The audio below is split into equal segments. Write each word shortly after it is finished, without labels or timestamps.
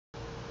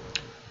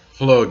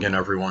Hello again,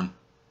 everyone.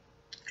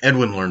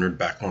 Edwin Learnard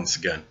back once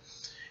again.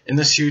 In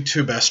this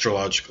YouTube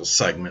astrological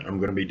segment, I'm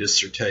going to be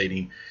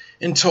dissertating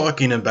and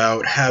talking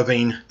about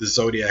having the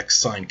zodiac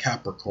sign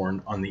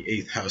Capricorn on the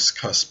 8th house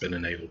cusp in a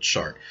natal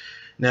chart.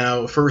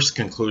 Now, first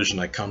conclusion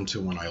I come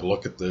to when I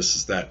look at this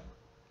is that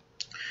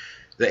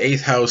the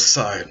 8th house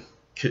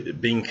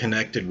being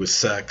connected with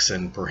sex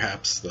and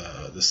perhaps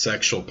the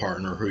sexual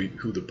partner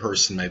who the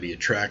person may be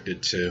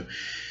attracted to,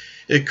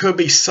 it could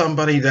be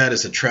somebody that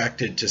is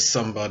attracted to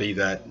somebody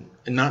that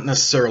not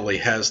necessarily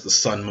has the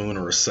sun, moon,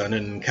 or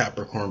ascendant in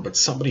Capricorn, but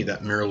somebody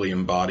that merely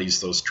embodies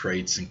those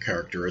traits and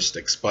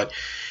characteristics. But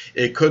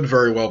it could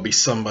very well be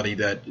somebody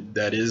that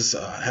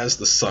has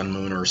the sun,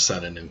 moon, or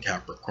ascendant in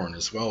Capricorn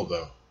as well,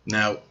 though.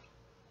 Now,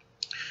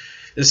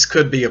 this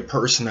could be a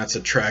person that's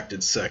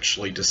attracted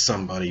sexually to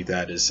somebody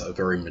that is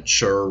very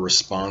mature,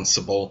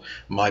 responsible,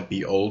 might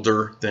be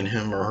older than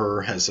him or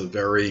her, has a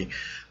very,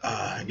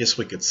 I guess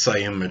we could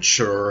say,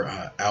 immature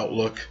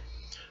outlook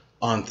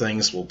on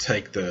things, will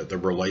take the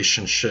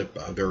relationship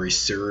very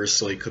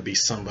seriously. Could be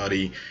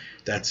somebody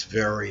that's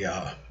very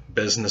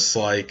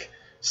businesslike,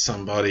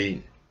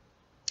 somebody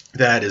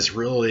that is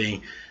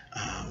really,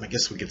 I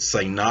guess we could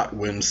say, not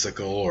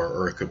whimsical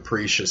or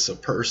capricious, a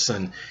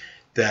person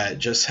that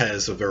just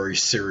has a very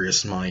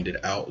serious-minded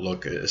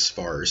outlook as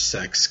far as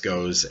sex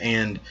goes.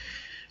 And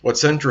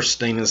what's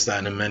interesting is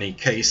that in many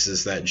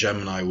cases that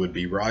Gemini would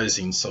be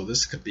rising, so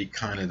this could be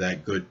kind of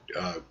that good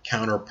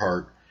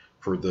counterpart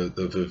for the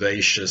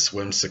vivacious,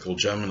 whimsical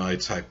Gemini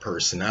type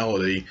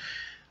personality,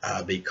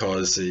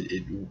 because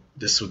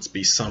this would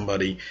be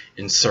somebody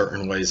in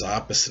certain ways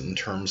opposite in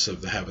terms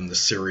of having the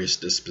serious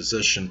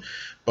disposition.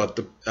 But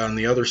on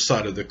the other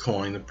side of the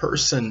coin, the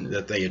person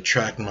that they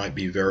attract might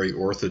be very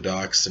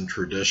orthodox and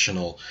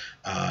traditional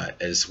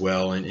as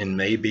well, and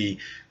maybe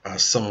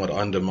somewhat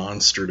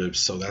undemonstrative,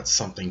 so that's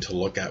something to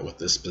look at with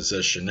this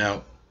position.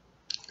 Now,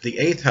 the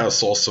 8th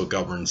house also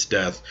governs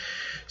death.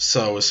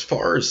 So as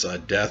far as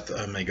death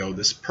may go,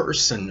 this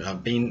person,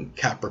 being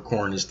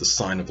Capricorn is the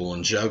sign of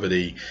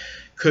longevity,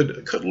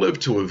 could live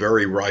to a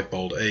very ripe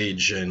old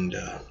age, and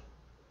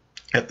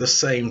at the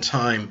same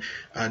time,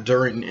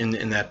 during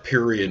in that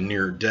period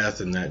near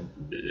death, in that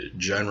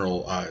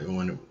general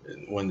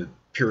when the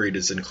period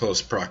is in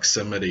close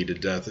proximity to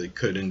death, it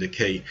could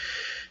indicate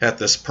that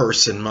this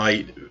person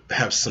might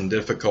have some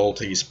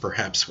difficulties,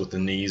 perhaps with the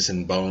knees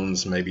and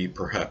bones. Maybe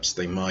perhaps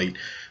they might,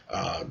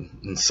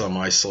 in some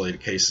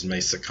isolated cases, may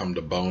succumb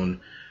to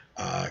bone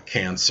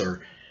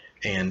cancer,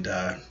 and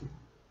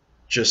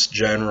just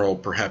general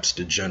perhaps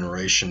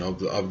degeneration of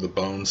the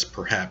bones,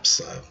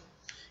 perhaps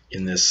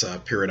in this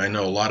period. I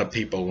know a lot of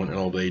people in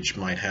old age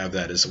might have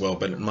that as well,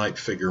 but it might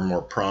figure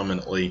more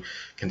prominently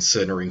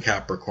considering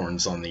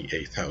Capricorn's on the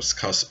 8th house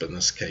cusp in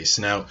this case.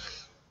 Now,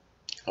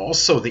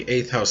 also the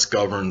 8th house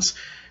governs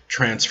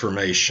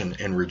transformation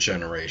and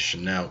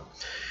regeneration. Now,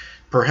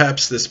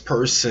 perhaps this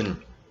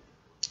person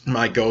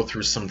might go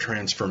through some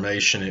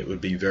transformation. It would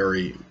be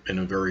in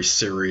a very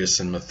serious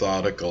and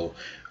methodical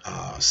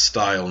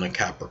style, in a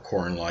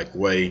Capricorn-like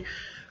way.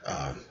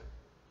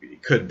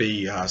 It could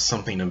be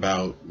something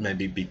about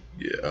maybe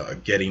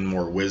getting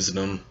more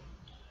wisdom.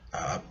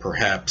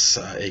 Perhaps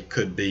it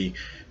could be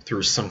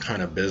through some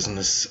kind of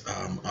business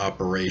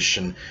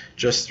operation,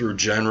 just through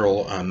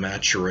general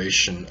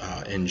maturation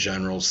in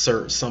general,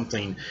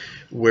 something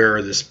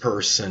where this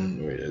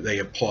person, they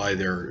apply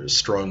their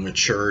strong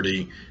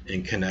maturity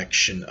in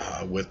connection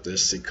with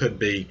this. It could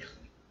be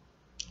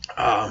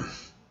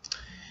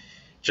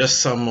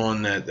just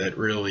someone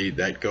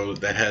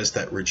that has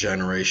that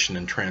regeneration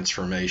and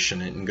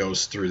transformation and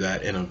goes through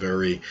that in a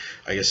very,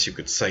 I guess you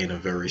could say, in a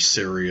very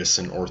serious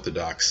and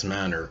orthodox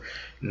manner.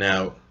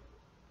 Now,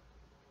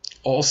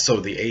 also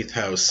the 8th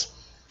house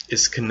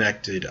is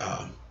connected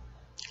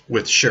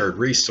with shared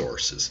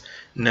resources.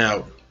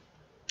 Now,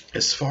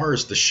 as far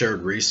as the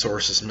shared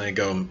resources may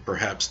go,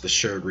 perhaps the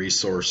shared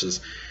resources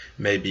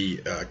may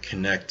be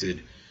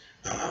connected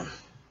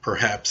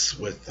perhaps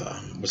with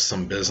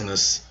some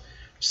business,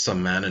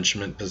 some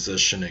management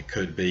position. It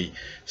could be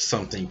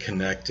something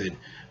connected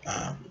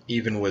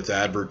even with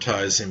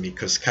advertising,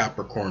 because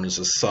Capricorn is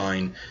a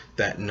sign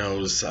that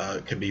knows,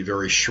 can be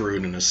very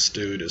shrewd and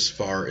astute as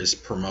far as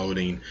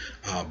promoting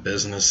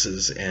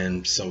businesses,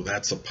 and so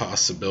that's a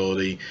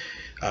possibility.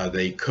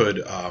 There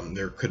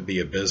could be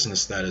a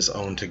business that is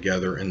owned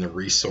together, and the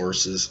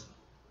resources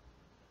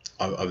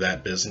of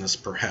that business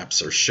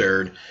perhaps are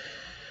shared.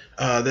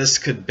 This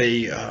could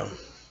be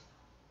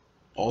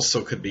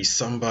also could be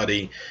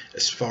somebody,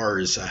 as far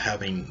as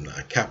having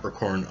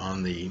Capricorn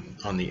on the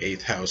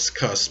 8th house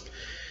cusp.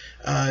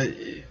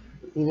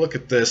 We'll look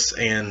at this,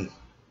 and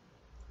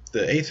the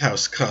 8th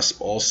house cusp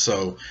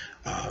also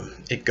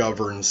it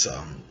governs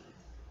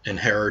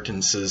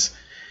inheritances.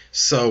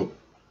 So,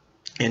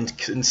 and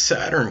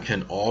Saturn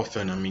can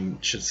often,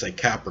 should say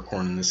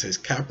Capricorn in this case,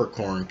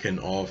 Capricorn can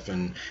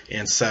often,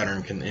 and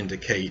Saturn can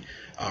indicate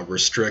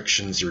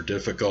restrictions or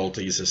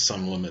difficulties or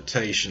some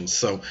limitations.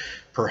 So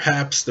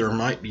perhaps there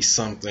might be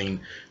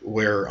something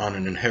where on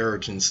an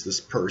inheritance this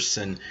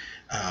person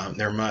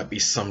There might be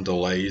some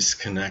delays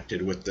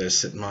connected with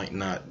this. It might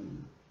not,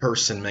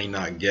 person may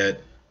not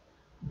get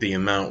the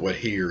amount what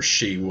he or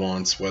she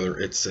wants, whether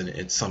it's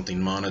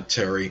something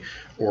monetary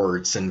or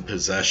it's in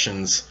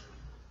possessions.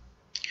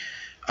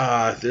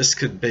 This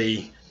could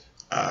be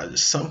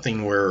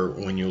something where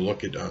when you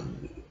look at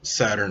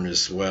Saturn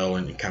as well,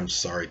 and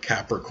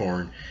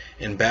Capricorn,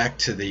 and back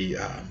to the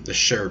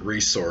shared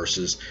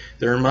resources,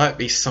 there might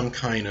be some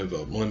kind of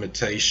a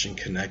limitation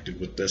connected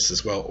with this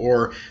as well,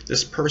 or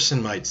this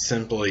person might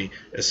simply,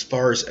 as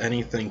far as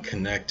anything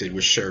connected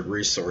with shared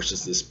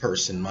resources, this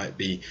person might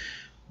be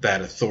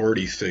that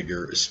authority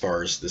figure as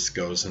far as this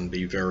goes, and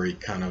be very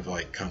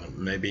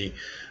maybe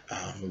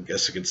I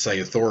guess I could say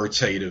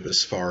authoritative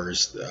as far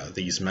as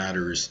these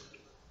matters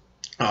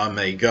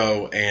may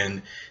go,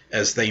 and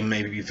as they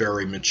may be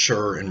very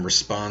mature and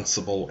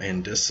responsible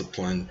and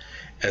disciplined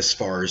as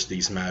far as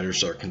these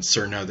matters are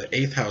concerned. Now the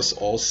 8th house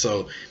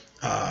also,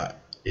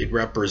 it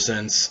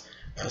represents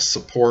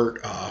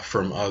support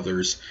from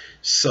others,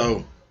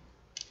 so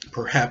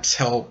perhaps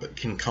help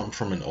can come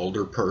from an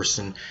older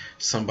person,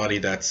 somebody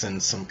that's in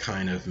some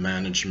kind of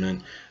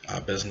management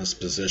business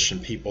position,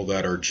 people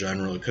that are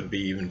general, it could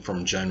be even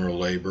from general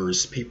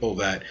laborers, people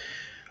that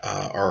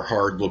are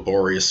hard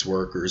laborious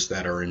workers,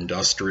 that are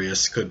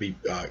industrious,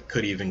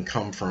 could even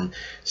come from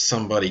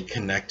somebody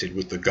connected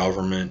with the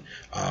government,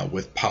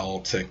 with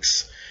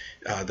politics.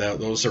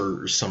 Those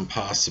are some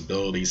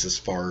possibilities as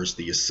far as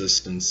the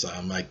assistance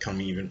might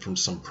come even from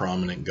some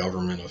prominent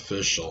government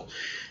official,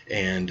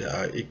 and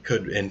it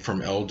could, and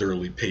from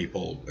elderly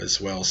people as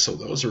well. So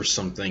those are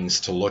some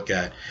things to look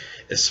at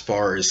as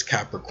far as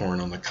Capricorn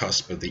on the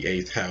cusp of the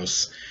 8th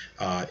house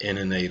in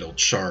a natal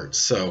chart.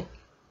 So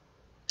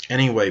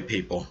anyway,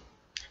 people,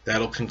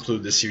 that'll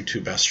conclude this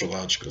YouTube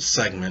astrological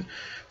segment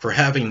for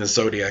having the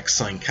zodiac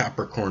sign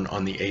Capricorn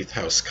on the 8th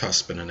house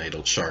cusp in a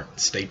natal chart.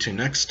 Stay tuned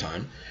next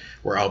time,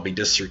 where I'll be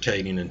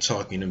dissertating and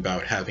talking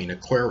about having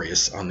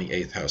Aquarius on the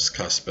 8th house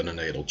cusp in a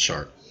natal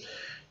chart.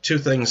 Two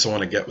things I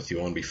want to get with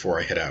you on before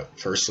I head out.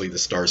 Firstly, the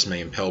stars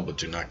may impel but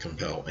do not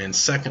compel. And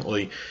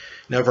secondly,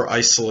 never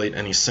isolate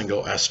any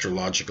single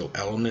astrological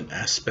element,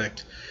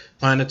 aspect,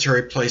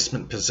 planetary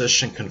placement,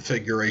 position,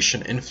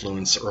 configuration,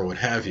 influence, or what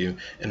have you,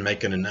 and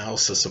make an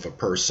analysis of a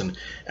person,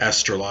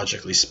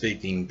 astrologically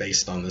speaking,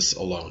 based on this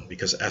alone.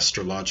 Because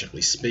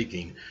astrologically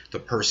speaking, the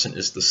person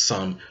is the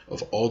sum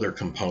of all their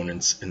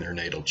components in their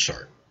natal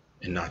chart,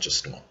 and not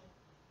just one.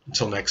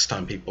 Until next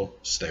time, people,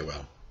 stay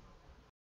well.